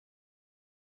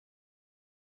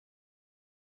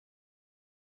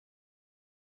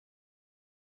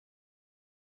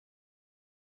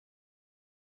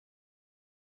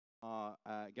are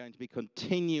going to be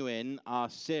continuing our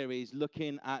series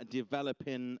looking at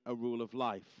developing a rule of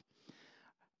life.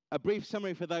 A brief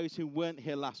summary for those who weren't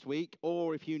here last week,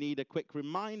 or if you need a quick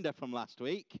reminder from last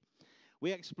week,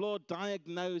 we explored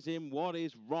diagnosing what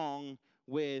is wrong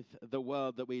with the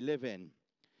world that we live in.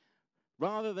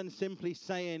 Rather than simply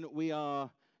saying we are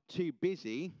too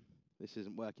busy, this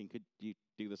isn't working, could you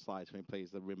do the slides for me, please?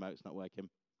 The remote's not working.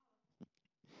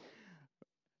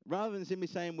 Rather than simply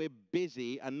saying we're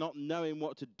busy and not knowing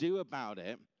what to do about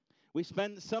it, we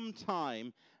spent some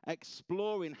time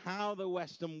exploring how the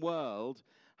Western world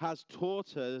has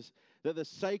taught us that the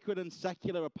sacred and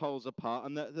secular are poles apart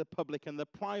and that the public and the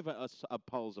private are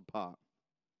poles apart.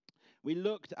 We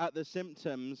looked at the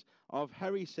symptoms of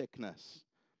hurry sickness.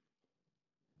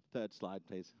 Third slide,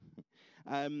 please.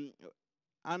 And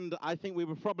I think we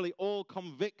were probably all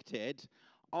convicted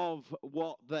of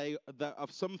of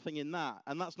something in that,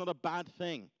 and that's not a bad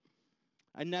thing.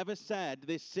 I never said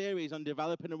this series on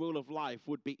developing a rule of life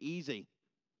would be easy.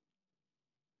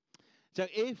 So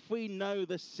if we know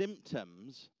the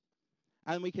symptoms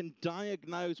and we can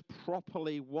diagnose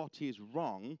properly what is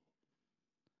wrong,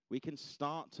 we can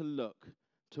start to look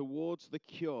towards the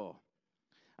cure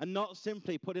and not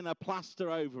simply putting a plaster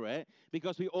over it,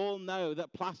 because we all know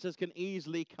that plasters can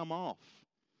easily come off.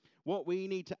 What we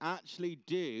need to actually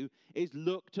do is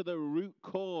look to the root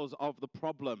cause of the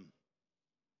problem.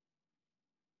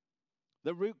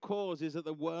 The root cause is that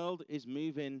the world is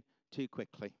moving too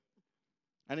quickly,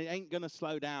 and it ain't going to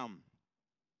slow down.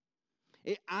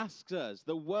 It asks us,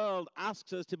 the world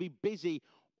asks us to be busy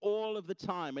all of the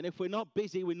time, and if we're not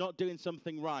busy, we're not doing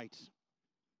something right.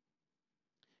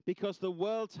 Because the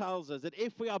world tells us that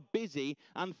if we are busy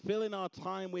and filling our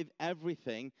time with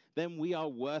everything, then we are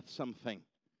worth something.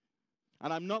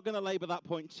 And I'm not going to labor that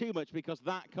point too much, because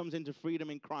that comes into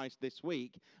Freedom in Christ this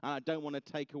week, and I don't want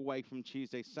to take away from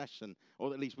Tuesday's session,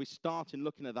 or at least we start in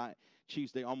looking at that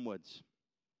Tuesday onwards.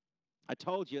 I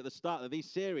told you at the start that these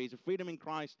series of Freedom in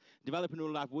Christ, Developing a Rule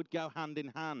of Life would go hand in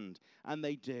hand, and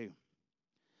they do.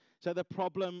 So the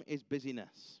problem is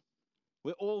busyness.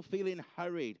 We're all feeling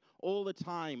hurried all the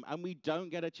time, and we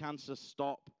don't get a chance to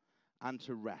stop and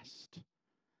to rest.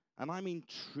 And I mean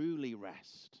truly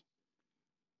rest.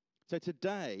 So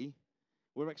today,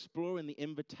 we're exploring the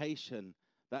invitation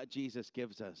that Jesus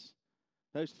gives us.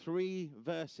 Those 3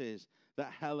 verses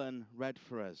that Helen read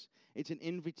for us. It's an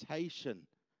invitation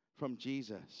from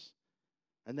Jesus.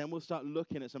 And then we'll start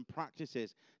looking at some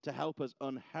practices to help us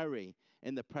unhurry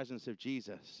in the presence of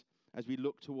Jesus as we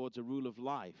look towards a rule of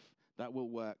life that will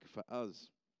work for us.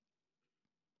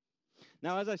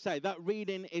 Now, as I say, that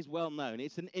reading is well known.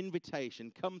 It's an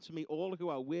invitation. Come to me, all who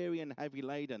are weary and heavy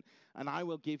laden, and I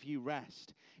will give you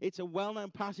rest. It's a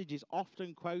well-known passage. It's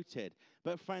often quoted.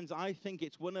 But friends, I think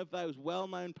it's one of those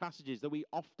well-known passages that we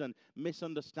often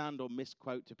misunderstand or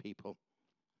misquote to people.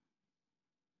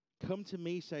 Come to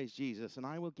me, says Jesus, and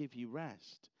I will give you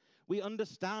rest. We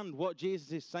understand what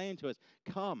Jesus is saying to us.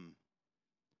 Come.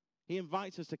 He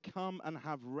invites us to come and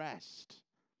have rest.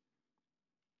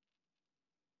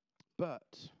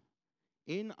 But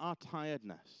in our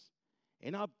tiredness,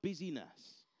 in our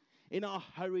busyness, in our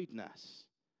hurriedness,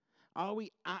 are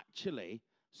we actually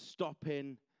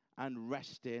stopping and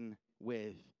resting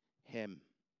with Him?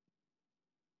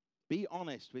 Be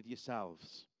honest with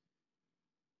yourselves.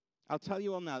 I'll tell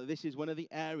you all now that this is one of the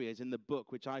areas in the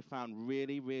book which I found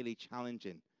really, really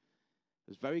challenging. I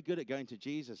was very good at going to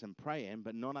Jesus and praying,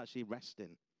 but not actually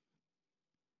resting.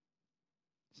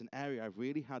 It's an area I've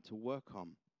really had to work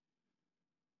on.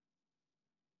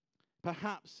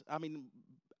 Perhaps,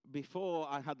 before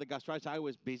I had the gastritis, I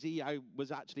was busy. I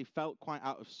was actually felt quite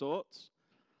out of sorts.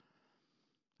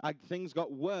 Things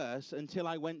got worse until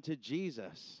I went to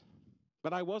Jesus.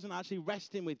 But I wasn't actually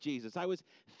resting with Jesus. I was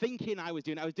thinking I was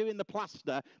doing the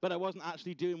plaster, but I wasn't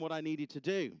actually doing what I needed to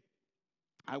do.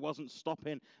 I wasn't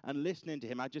stopping and listening to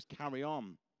Him. I just carry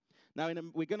on. Now,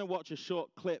 we're going to watch a short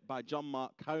clip by John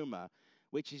Mark Comer,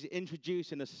 which is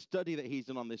introducing a study that he's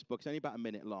done on this book. It's only about a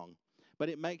minute long. But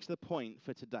it makes the point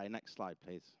for today. Next slide,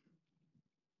 please.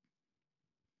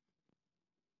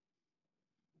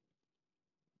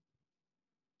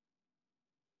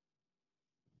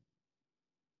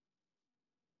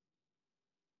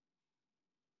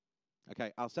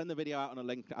 Okay, I'll send the video out on a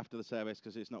link after the service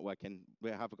because it's not working. We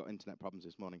have got internet problems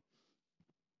this morning.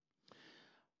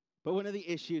 But one of the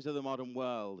issues of the modern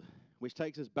world, which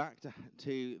takes us back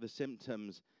to the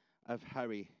symptoms of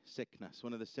hurry sickness,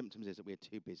 one of the symptoms is that we're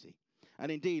too busy.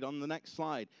 And indeed, on the next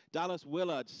slide, Dallas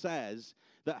Willard says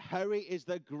that hurry is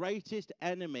the greatest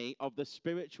enemy of the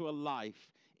spiritual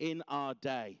life in our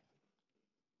day.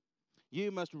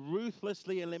 You must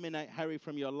ruthlessly eliminate hurry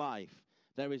from your life.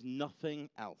 There is nothing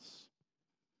else.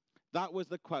 That was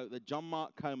the quote that John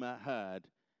Mark Comer heard,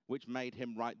 which made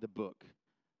him write the book.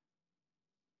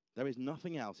 There is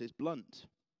nothing else. It's blunt.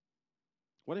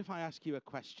 What if I ask you a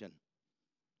question?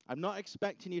 I'm not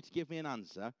expecting you to give me an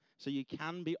answer, so you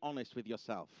can be honest with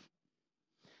yourself.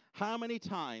 How many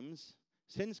times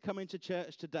since coming to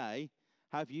church today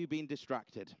have you been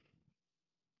distracted?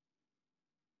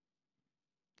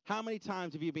 How many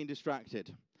times have you been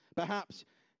distracted? Perhaps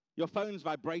your phone's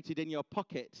vibrated in your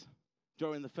pocket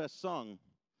during the first song.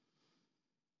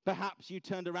 Perhaps you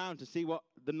turned around to see what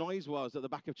the noise was at the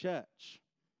back of church.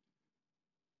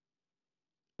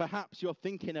 Perhaps you're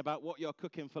thinking about what you're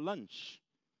cooking for lunch.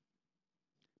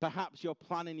 Perhaps you're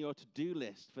planning your to-do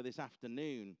list for this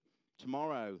afternoon,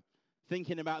 tomorrow,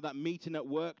 thinking about that meeting at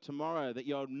work tomorrow that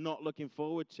you're not looking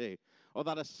forward to, or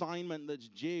that assignment that's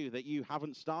due that you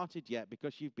haven't started yet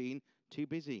because you've been too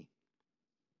busy.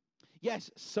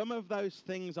 Yes, some of those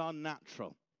things are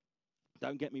natural.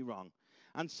 Don't get me wrong.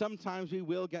 And sometimes we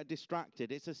will get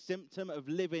distracted. It's a symptom of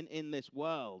living in this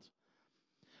world.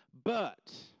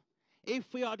 But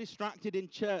if we are distracted in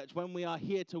church when we are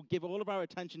here to give all of our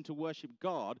attention to worship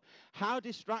God, how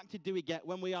distracted do we get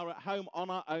when we are at home on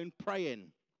our own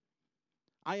praying?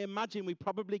 I imagine we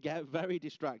probably get very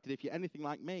distracted if you're anything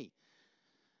like me.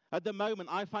 At the moment,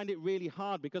 I find it really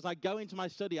hard because I go into my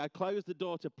study, I close the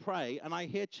door to pray, and I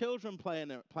hear children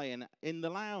playing in the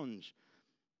lounge.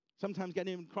 Sometimes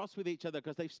getting even cross with each other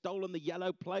because they've stolen the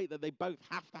yellow plate that they both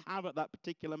have to have at that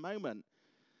particular moment.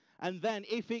 And then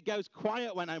if it goes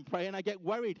quiet when I'm praying, I get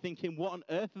worried thinking, what on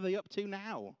earth are they up to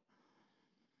now?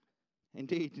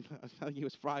 Indeed, I was telling you it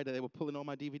was Friday, they were pulling all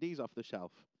my DVDs off the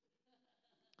shelf.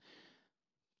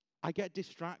 I get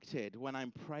distracted when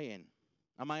I'm praying,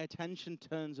 and my attention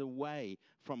turns away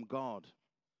from God.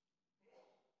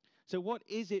 So what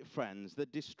is it, friends,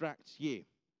 that distracts you?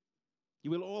 You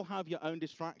will all have your own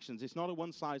distractions. It's not a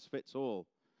one-size-fits-all.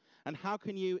 And how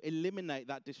can you eliminate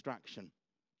that distraction?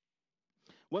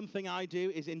 One thing I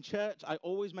do is in church, I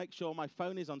always make sure my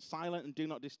phone is on silent and do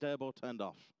not disturb or turned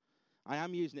off. I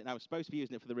am using it now. I was supposed to be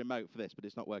using it for the remote for this, but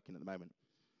it's not working at the moment.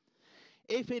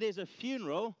 If it is a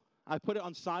funeral, I put it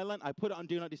on silent, I put it on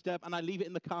do not disturb, and I leave it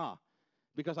in the car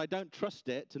because I don't trust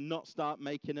it to not start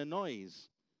making a noise.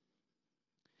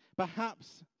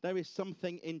 Perhaps there is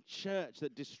something in church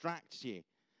that distracts you,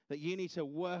 that you need to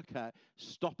work at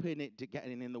stopping it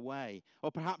getting in the way.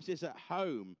 Or perhaps it's at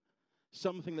home,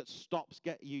 something that stops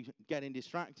you getting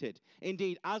distracted.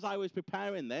 Indeed, as I was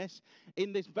preparing this,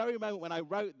 in this very moment when I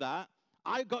wrote that,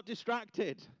 I got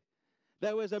distracted.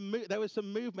 There was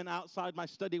some movement outside my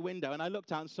study window, and I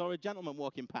looked out and saw a gentleman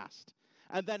walking past.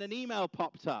 And then an email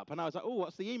popped up, and I was like, oh,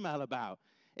 what's the email about?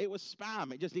 It was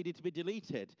spam. It just needed to be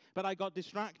deleted. But I got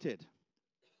distracted.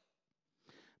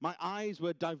 My eyes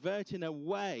were diverting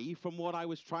away from what I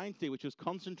was trying to do, which was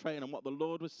concentrating on what the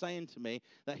Lord was saying to me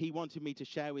that he wanted me to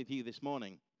share with you this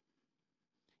morning.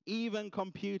 Even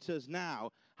computers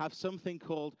now have something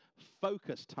called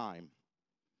focus time,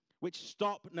 which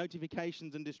stop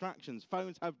notifications and distractions.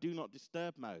 Phones have do not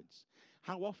disturb modes.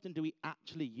 How often do we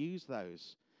actually use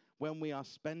those when we are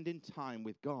spending time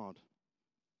with God?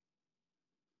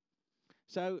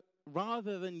 So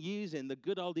rather than using the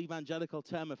good old evangelical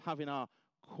term of having our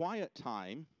quiet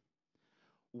time,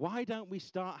 why don't we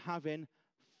start having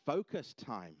focus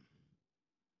time?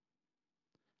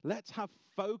 Let's have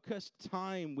focused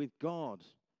time with God.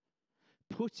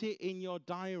 Put it in your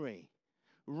diary.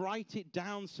 Write it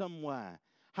down somewhere.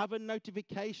 Have a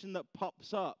notification that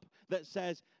pops up that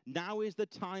says, now is the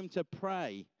time to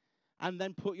pray. And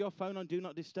then put your phone on do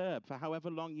not disturb for however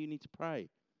long you need to pray.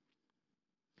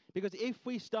 Because if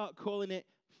we start calling it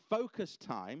focus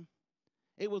time,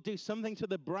 it will do something to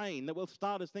the brain that will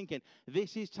start us thinking,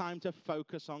 this is time to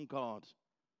focus on God.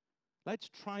 Let's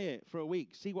try it for a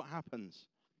week, see what happens.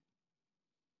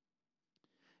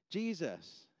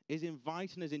 Jesus is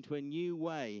inviting us into a new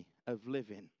way of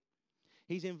living.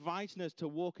 He's inviting us to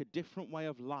walk a different way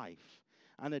of life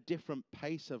and a different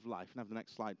pace of life. And have the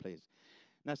next slide, please.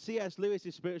 Now, C.S.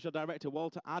 Lewis's spiritual director,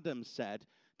 Walter Adams, said,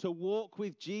 to walk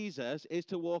with Jesus is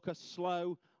to walk a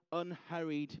slow,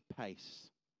 unhurried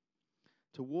pace.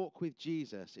 To walk with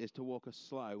Jesus is to walk a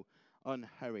slow,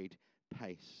 unhurried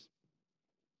pace.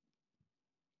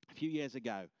 A few years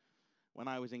ago, when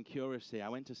I was in Curacy, I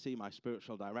went to see my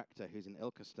spiritual director, who's in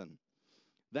Ilkeston.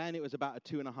 Then it was about a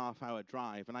 2.5-hour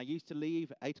drive, and I used to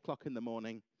leave at 8 o'clock in the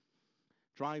morning,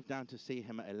 drive down to see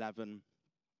him at 11.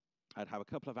 I'd have a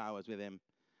couple of hours with him,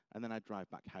 and then I'd drive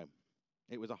back home.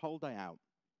 It was a whole day out.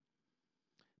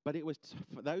 But it was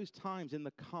for those times in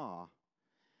the car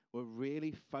were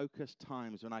really focused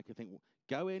times when I could think,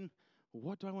 going,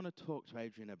 what do I want to talk to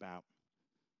Adrian about?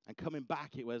 And coming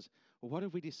back, it was, well, what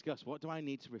have we discussed? What do I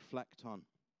need to reflect on?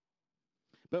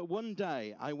 But one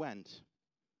day I went,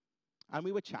 and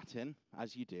we were chatting,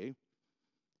 as you do.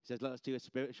 He says, let's do a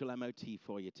spiritual MOT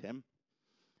for you, Tim.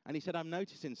 And he said, I'm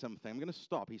noticing something. I'm going to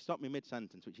stop. He stopped me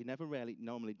mid-sentence, which he never really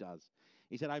normally does.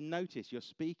 He said, I've noticed you're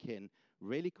speaking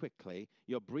really quickly,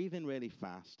 you're breathing really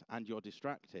fast, and you're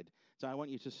distracted. So I want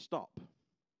you to stop.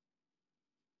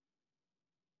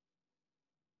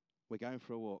 We're going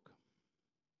for a walk.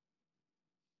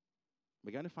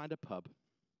 We're going to find a pub,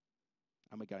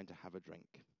 and we're going to have a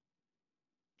drink.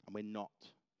 And we're not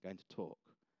going to talk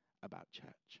about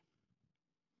church.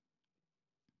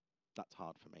 That's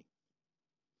hard for me.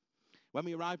 When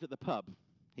we arrived at the pub,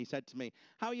 he said to me,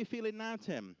 how are you feeling now,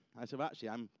 Tim? I said, well, actually,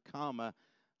 I'm calmer.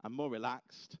 I'm more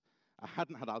relaxed. I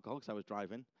hadn't had alcohol because I was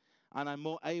driving. And I'm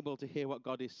more able to hear what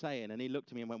God is saying. And he looked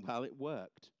at me and went, well, it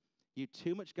worked. You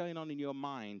too much going on in your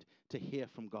mind to hear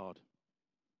from God.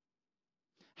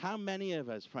 How many of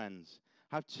us, friends,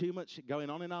 have too much going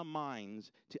on in our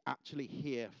minds to actually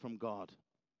hear from God?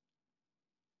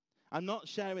 I'm not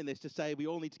sharing this to say we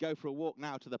all need to go for a walk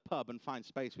now to the pub and find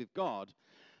space with God.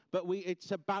 But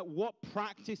it's about what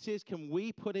practices can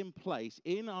we put in place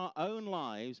in our own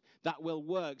lives that will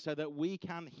work so that we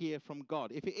can hear from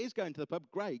God. If it is going to the pub,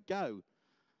 great, go.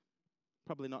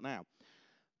 Probably not now.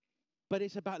 But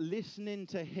it's about listening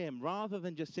to him rather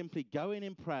than just simply going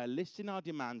in prayer, listing our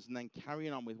demands, and then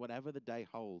carrying on with whatever the day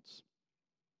holds.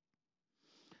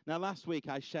 Now, last week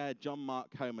I shared John Mark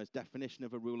Comer's definition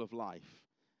of a rule of life,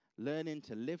 learning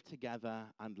to live together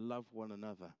and love one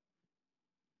another.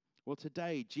 Well,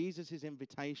 today, Jesus'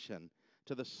 invitation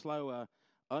to the slower,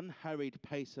 unhurried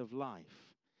pace of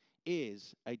life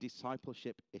is a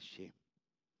discipleship issue.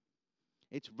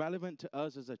 It's relevant to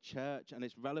us as a church, and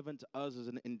it's relevant to us as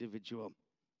an individual.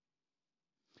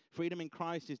 Freedom in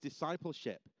Christ is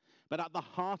discipleship. But at the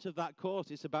heart of that course,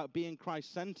 it's about being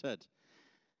Christ-centered.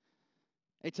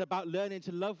 It's about learning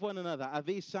to love one another. Are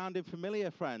these sounding familiar,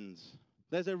 friends?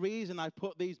 There's a reason I've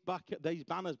put these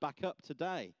banners back up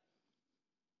today.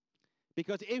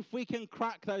 Because if we can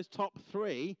crack those top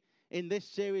 3 in this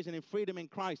series and in Freedom in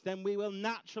Christ, then we will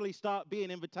naturally start being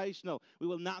invitational. We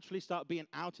will naturally start being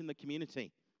out in the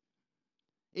community.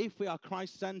 If we are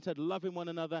Christ-centered, loving one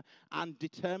another, and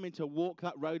determined to walk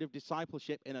that road of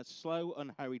discipleship in a slow,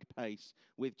 unhurried pace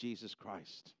with Jesus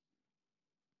Christ.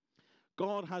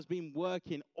 God has been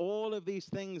working all of these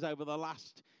things over the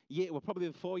last year, well, probably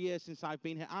the 4 years since I've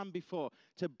been here and before,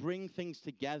 to bring things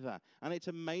together. And it's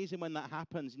amazing when that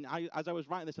happens. And as I was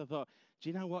writing this, I thought, do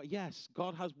you know what? Yes,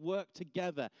 God has worked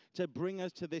together to bring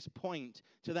us to this point,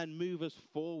 to then move us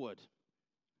forward.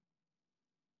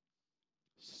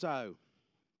 So,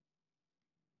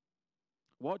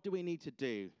 what do we need to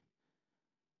do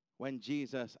when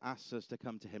Jesus asks us to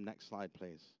come to him? Next slide,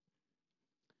 please.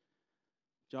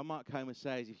 John Mark Comer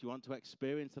says, if you want to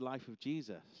experience the life of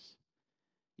Jesus,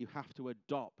 you have to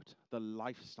adopt the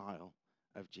lifestyle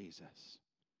of Jesus.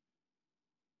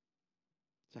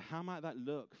 So how might that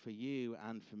look for you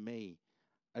and for me,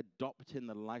 adopting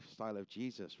the lifestyle of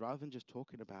Jesus rather than just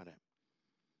talking about it?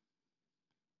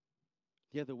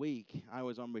 The other week, I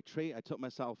was on retreat. I took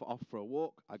myself off for a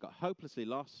walk. I got hopelessly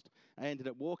lost. I ended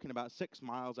up walking about 6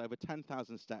 miles over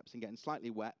 10,000 steps and getting slightly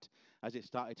wet as it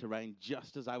started to rain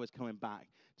just as I was coming back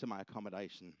to my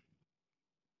accommodation.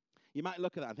 You might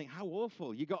look at that and think, how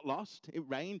awful. You got lost. It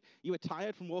rained. You were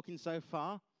tired from walking so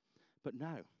far. But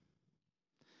no.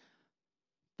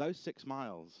 Those 6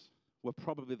 miles were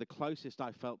probably the closest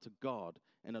I felt to God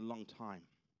in a long time.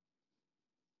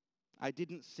 I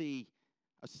didn't see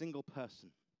a single person.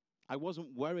 I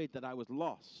wasn't worried that I was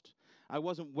lost. I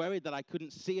wasn't worried that I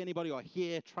couldn't see anybody or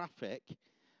hear traffic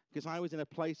because I was in a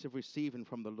place of receiving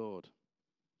from the Lord.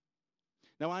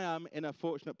 Now, I am in a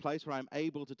fortunate place where I'm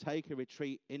able to take a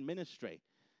retreat in ministry.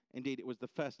 Indeed, it was the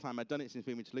first time I'd done it since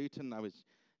moving to Luton. I was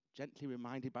gently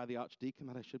reminded by the Archdeacon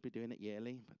that I should be doing it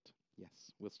yearly, but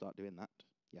yes, we'll start doing that.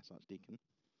 Yes, Archdeacon.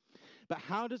 But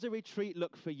how does a retreat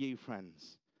look for you,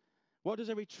 friends? What does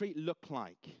a retreat look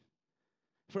like?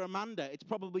 For Amanda, it's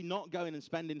probably not going and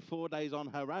spending 4 days on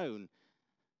her own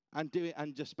and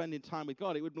just spending time with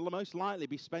God. It would most likely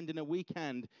be spending a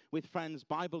weekend with friends,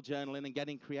 Bible journaling and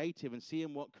getting creative and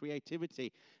seeing what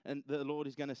creativity and the Lord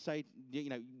is going to say,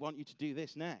 want you to do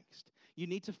this next. You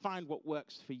need to find what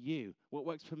works for you. What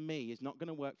works for me is not going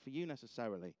to work for you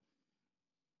necessarily.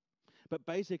 But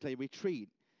basically, retreat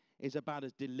is about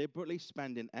us deliberately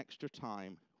spending extra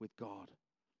time with God.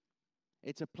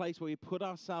 It's a place where we put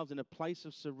ourselves in a place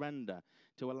of surrender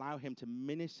to allow him to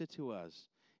minister to us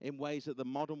in ways that the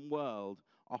modern world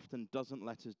often doesn't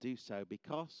let us do so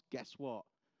because, guess what?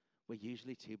 We're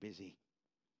usually too busy.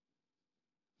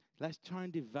 Let's try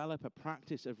and develop a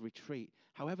practice of retreat.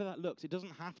 However that looks, it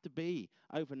doesn't have to be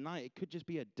overnight. It could just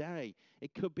be a day.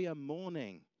 It could be a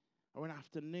morning or an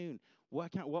afternoon.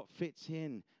 Work out what fits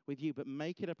in with you, but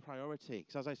make it a priority.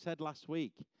 Because as I said last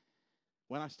week,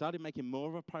 when I started making more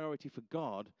of a priority for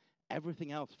God,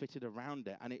 everything else fitted around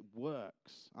it, and it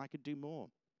works. I could do more.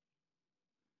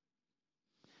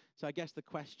 So I guess the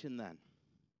question then,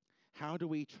 how do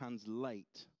we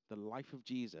translate the life of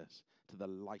Jesus to the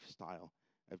lifestyle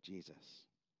of Jesus?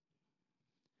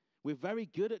 We're very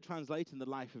good at translating the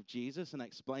life of Jesus and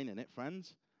explaining it,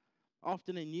 friends.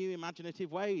 Often in new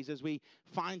imaginative ways, as we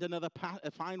find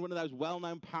find one of those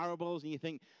well-known parables, and you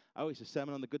think, oh, it's a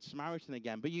sermon on the Good Samaritan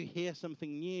again. But you hear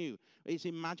something new. It's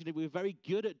imaginative. We're very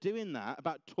good at doing that,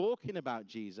 about talking about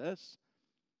Jesus.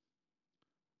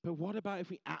 But what about if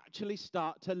we actually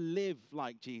start to live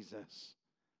like Jesus?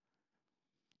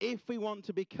 If we want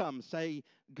to become, say,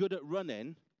 good at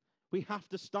running, we have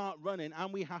to start running,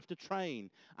 and we have to train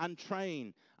and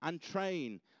train and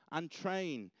train and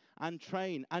train and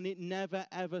train, and it never,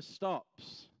 ever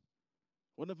stops.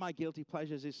 One of my guilty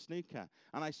pleasures is snooker,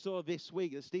 and I saw this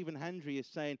week that Stephen Hendry is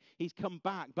saying he's come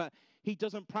back, but he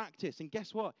doesn't practice, and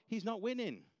guess what? He's not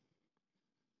winning.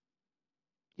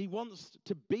 He wants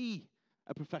to be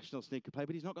a professional snooker player,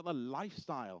 but he's not got the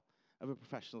lifestyle of a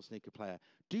professional snooker player.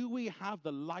 Do we have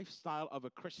the lifestyle of a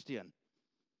Christian?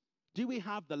 Do we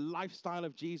have the lifestyle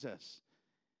of Jesus?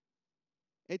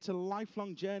 It's a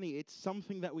lifelong journey. It's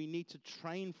something that we need to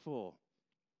train for.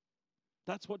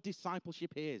 That's what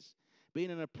discipleship is,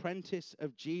 being an apprentice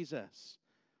of Jesus.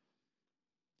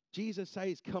 Jesus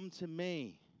says, come to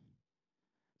me.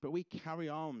 But we carry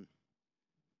on.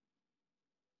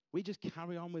 We just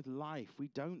carry on with life. We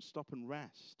don't stop and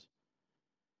rest.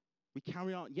 We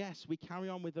carry on, yes, we carry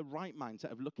on with the right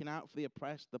mindset of looking out for the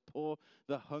oppressed, the poor,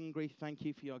 the hungry. Thank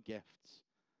you for your gifts.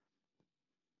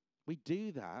 We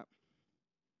do that.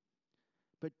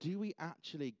 But do we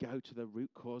actually go to the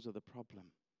root cause of the problem,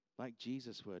 like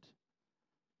Jesus would?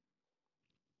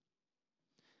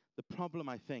 The problem,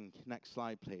 I think, next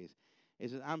slide, please,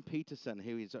 is that Ann Peterson,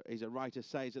 who is a writer,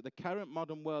 says that the current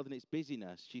modern world and its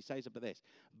busyness, she says about this,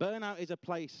 burnout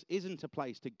isn't a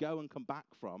place to go and come back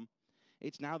from.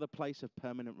 It's now the place of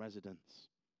permanent residence.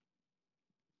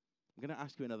 I'm going to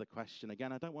ask you another question.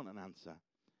 Again, I don't want an answer.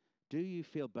 Do you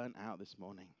feel burnt out this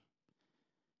morning?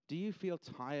 Do you feel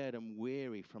tired and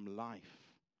weary from life?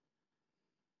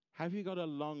 Have you got a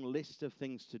long list of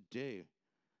things to do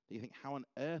that you think, how on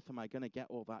earth am I going to get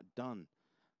all that done?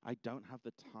 I don't have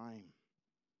the time.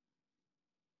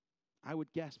 I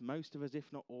would guess most of us, if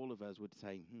not all of us, would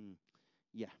say,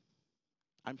 yeah,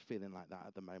 I'm feeling like that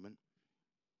at the moment.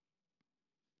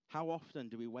 How often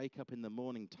do we wake up in the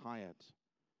morning tired?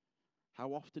 How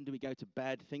often do we go to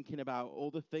bed thinking about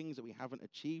all the things that we haven't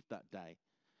achieved that day,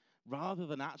 rather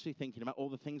than actually thinking about all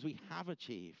the things we have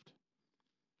achieved?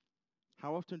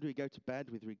 How often do we go to bed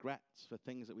with regrets for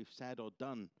things that we've said or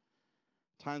done?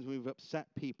 Times when we've upset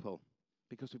people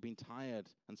because we've been tired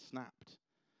and snapped.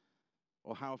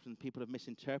 Or how often people have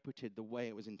misinterpreted the way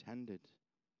it was intended.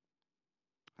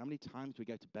 How many times do we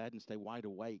go to bed and stay wide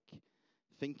awake,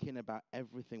 thinking about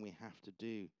everything we have to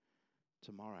do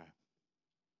tomorrow?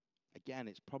 Again,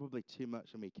 it's probably too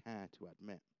much than we care to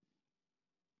admit.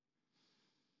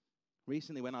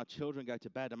 Recently, when our children go to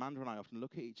bed, Amanda and I often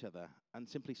look at each other and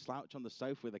simply slouch on the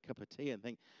sofa with a cup of tea and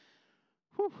think,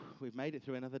 whew, we've made it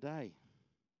through another day.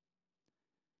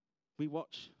 We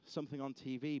watch something on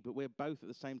TV, but we're both at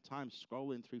the same time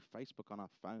scrolling through Facebook on our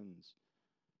phones,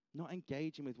 not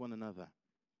engaging with one another.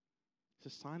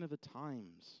 It's a sign of the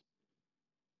times.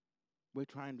 We're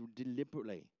trying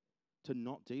deliberately to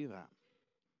not do that,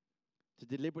 to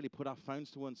deliberately put our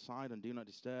phones to one side and do not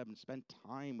disturb and spend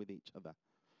time with each other.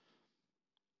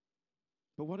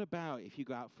 But what about if you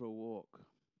go out for a walk?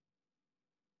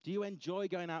 Do you enjoy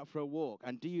going out for a walk?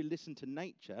 And do you listen to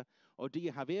nature? Or do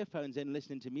you have earphones in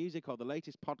listening to music or the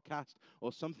latest podcast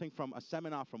or something from a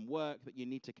seminar from work that you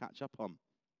need to catch up on?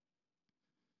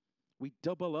 We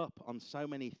double up on so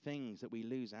many things that we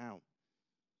lose out.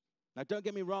 Now, don't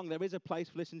get me wrong. There is a place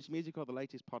for listening to music or the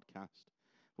latest podcast.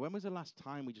 When was the last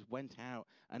time we just went out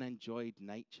and enjoyed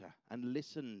nature and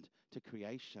listened to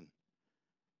creation?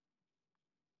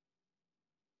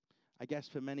 I guess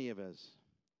for many of us,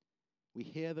 we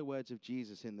hear the words of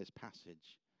Jesus in this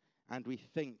passage, and we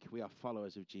think we are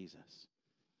followers of Jesus.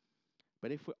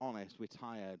 But if we're honest, we're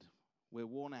tired, we're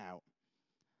worn out,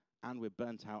 and we're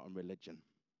burnt out on religion.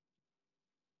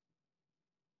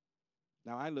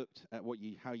 Now, I looked at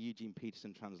how Eugene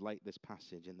Peterson translates this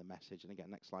passage in the Message. And again,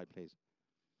 next slide, please.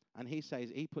 And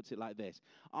he puts it like this.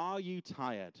 Are you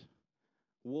tired,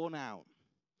 worn out,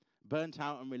 burnt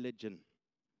out on religion?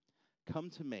 Come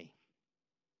to me.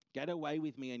 Get away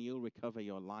with me and you'll recover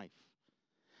your life.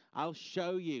 I'll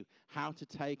show you how to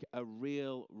take a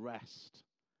real rest.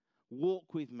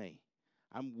 Walk with me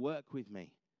and work with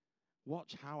me.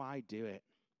 Watch how I do it.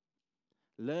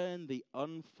 Learn the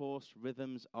unforced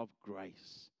rhythms of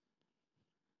grace.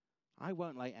 I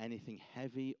won't lay anything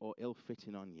heavy or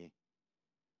ill-fitting on you.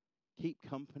 Keep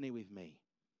company with me,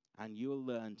 and you'll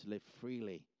learn to live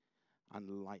freely and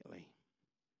lightly.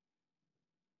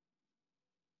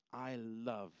 I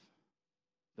love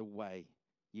the way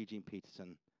Eugene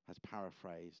Peterson has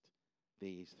paraphrased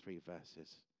these 3 verses.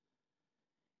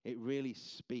 It really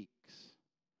speaks.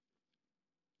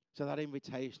 So that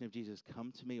invitation of Jesus,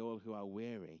 come to me all who are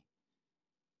weary,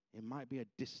 it might be a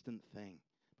distant thing.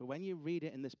 But when you read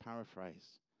it in this paraphrase,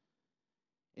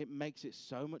 it makes it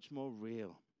so much more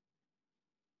real.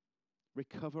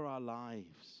 Recover our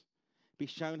lives. Be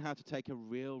shown how to take a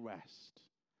real rest.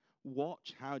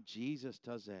 Watch how Jesus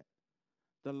does it.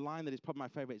 The line that is probably my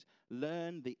favorite is,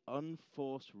 learn the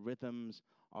unforced rhythms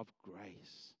of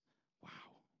grace. Wow.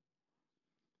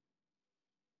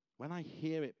 When I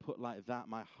hear it put like that,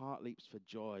 my heart leaps for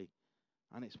joy,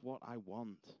 and it's what I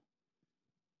want.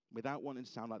 Without wanting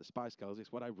to sound like the Spice Girls,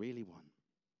 it's what I really want.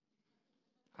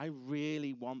 I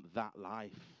really want that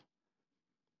life.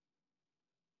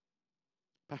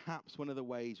 Perhaps one of the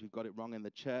ways we've got it wrong in the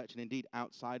church, and indeed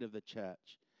outside of the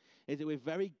church, is that we're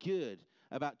very good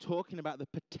about talking about the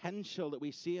potential that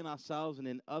we see in ourselves and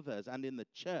in others and in the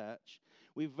church.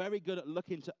 We're very good at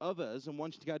looking to others and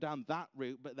wanting to go down that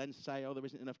route, but then say, oh, there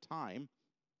isn't enough time.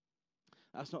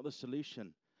 That's not the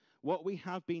solution. What we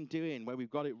have been doing, where we've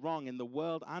got it wrong in the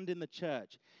world and in the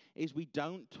church, is we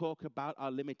don't talk about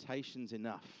our limitations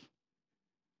enough.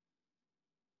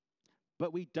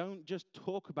 But we don't just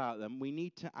talk about them. We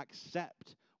need to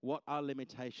accept what our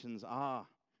limitations are.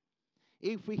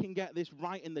 If we can get this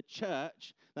right in the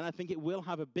church, then I think it will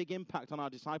have a big impact on our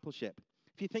discipleship.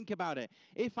 If you think about it,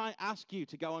 if I ask you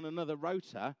to go on another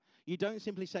rota, you don't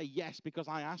simply say yes because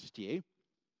I asked you.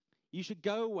 You should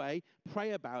go away,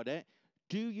 pray about it.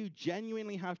 Do you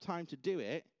genuinely have time to do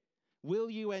it? Will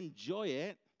you enjoy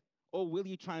it? Or will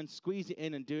you try and squeeze it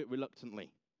in and do it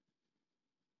reluctantly?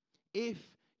 If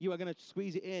you are going to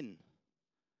squeeze it in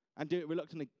and do it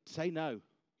reluctantly, say no.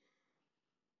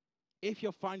 If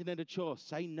you're finding it a chore,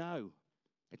 say no.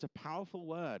 It's a powerful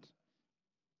word.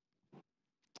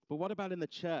 But what about in the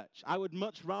church? I would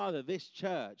much rather this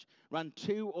church run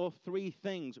 2 or 3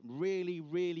 things really,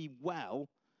 really well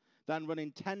than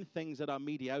running 10 things that are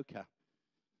mediocre.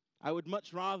 I would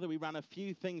much rather we ran a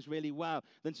few things really well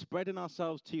than spreading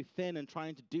ourselves too thin and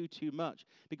trying to do too much,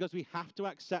 because we have to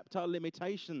accept our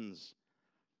limitations.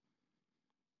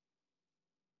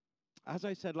 As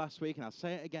I said last week, and I'll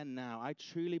say it again now, I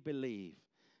truly believe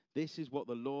this is what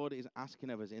the Lord is asking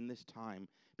of us in this time,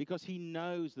 because he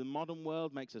knows the modern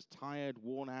world makes us tired,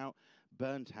 worn out,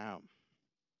 burnt out.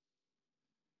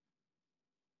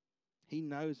 He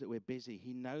knows that we're busy.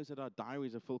 He knows that our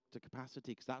diaries are full to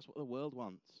capacity, because that's what the world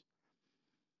wants.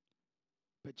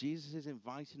 But Jesus is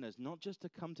inviting us not just to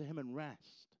come to him and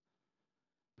rest,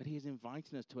 but he is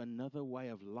inviting us to another way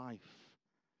of life.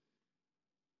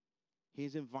 He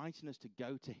is inviting us to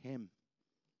go to him.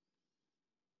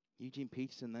 Eugene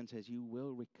Peterson then says, you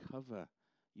will recover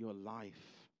your life.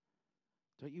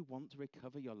 Don't you want to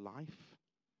recover your life?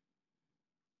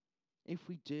 If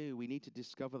we do, we need to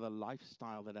discover the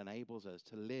lifestyle that enables us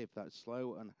to live that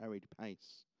slow, unhurried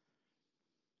pace.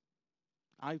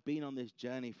 I've been on this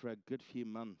journey for a good few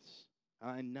months, and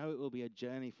I know it will be a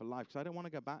journey for life, because I don't want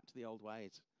to go back to the old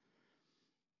ways.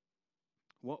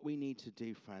 What we need to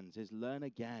do, friends, is learn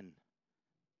again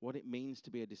what it means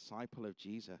to be a disciple of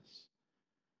Jesus.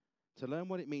 To learn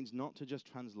what it means not to just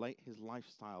translate his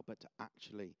lifestyle, but to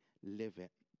actually live it.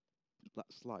 That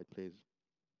slide, please.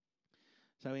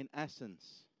 So in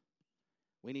essence,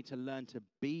 we need to learn to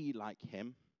be like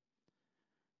him,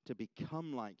 to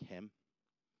become like him,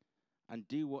 and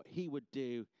do what he would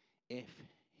do if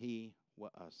he were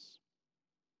us.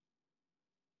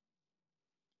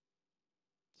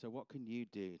 So what can you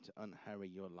do to unhurry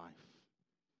your life?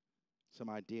 Some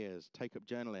ideas. Take up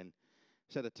journaling.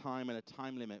 Set a time and a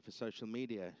time limit for social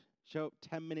media. Show up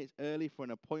 10 minutes early for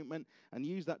an appointment and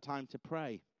use that time to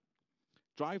pray.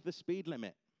 Drive the speed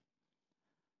limit.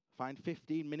 Find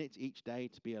 15 minutes each day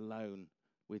to be alone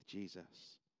with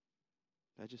Jesus.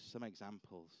 They're just some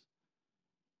examples.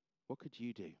 What could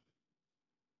you do?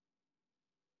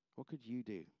 What could you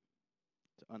do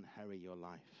to unhurry your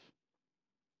life.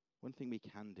 One thing we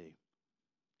can do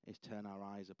is turn our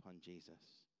eyes upon Jesus.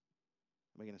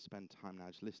 We're going to spend time now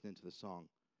just listening to the song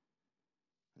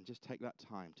and just take that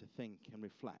time to think and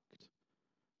reflect.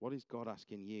 What is God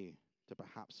asking you to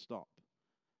perhaps stop?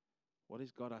 What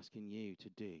is God asking you to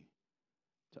do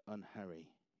to unhurry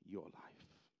your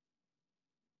life?